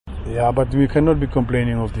Yeah, but we cannot be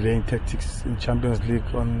complaining of delaying tactics in Champions League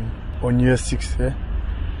on year 6.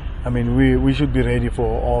 I mean, we should be ready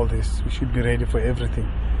for all this. We should be ready for everything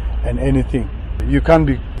and anything. You can't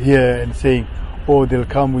be here and saying, oh, they'll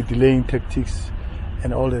come with delaying tactics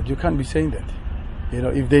and all that. You can't be saying that. You know,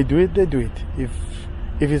 if they do it, they do it. If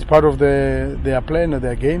it's part of their plan or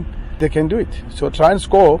their game, they can do it. So try and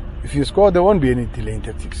score. If you score, there won't be any delaying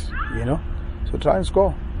tactics, you know. So try and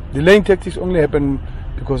score. Delaying tactics only happen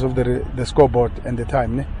because of the scoreboard and the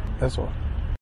time. That's all.